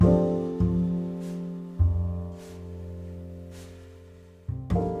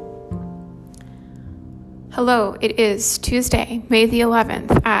Hello, it is Tuesday, May the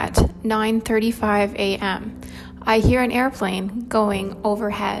 11th at 9:35 a.m. I hear an airplane going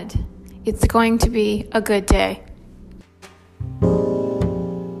overhead. It's going to be a good day.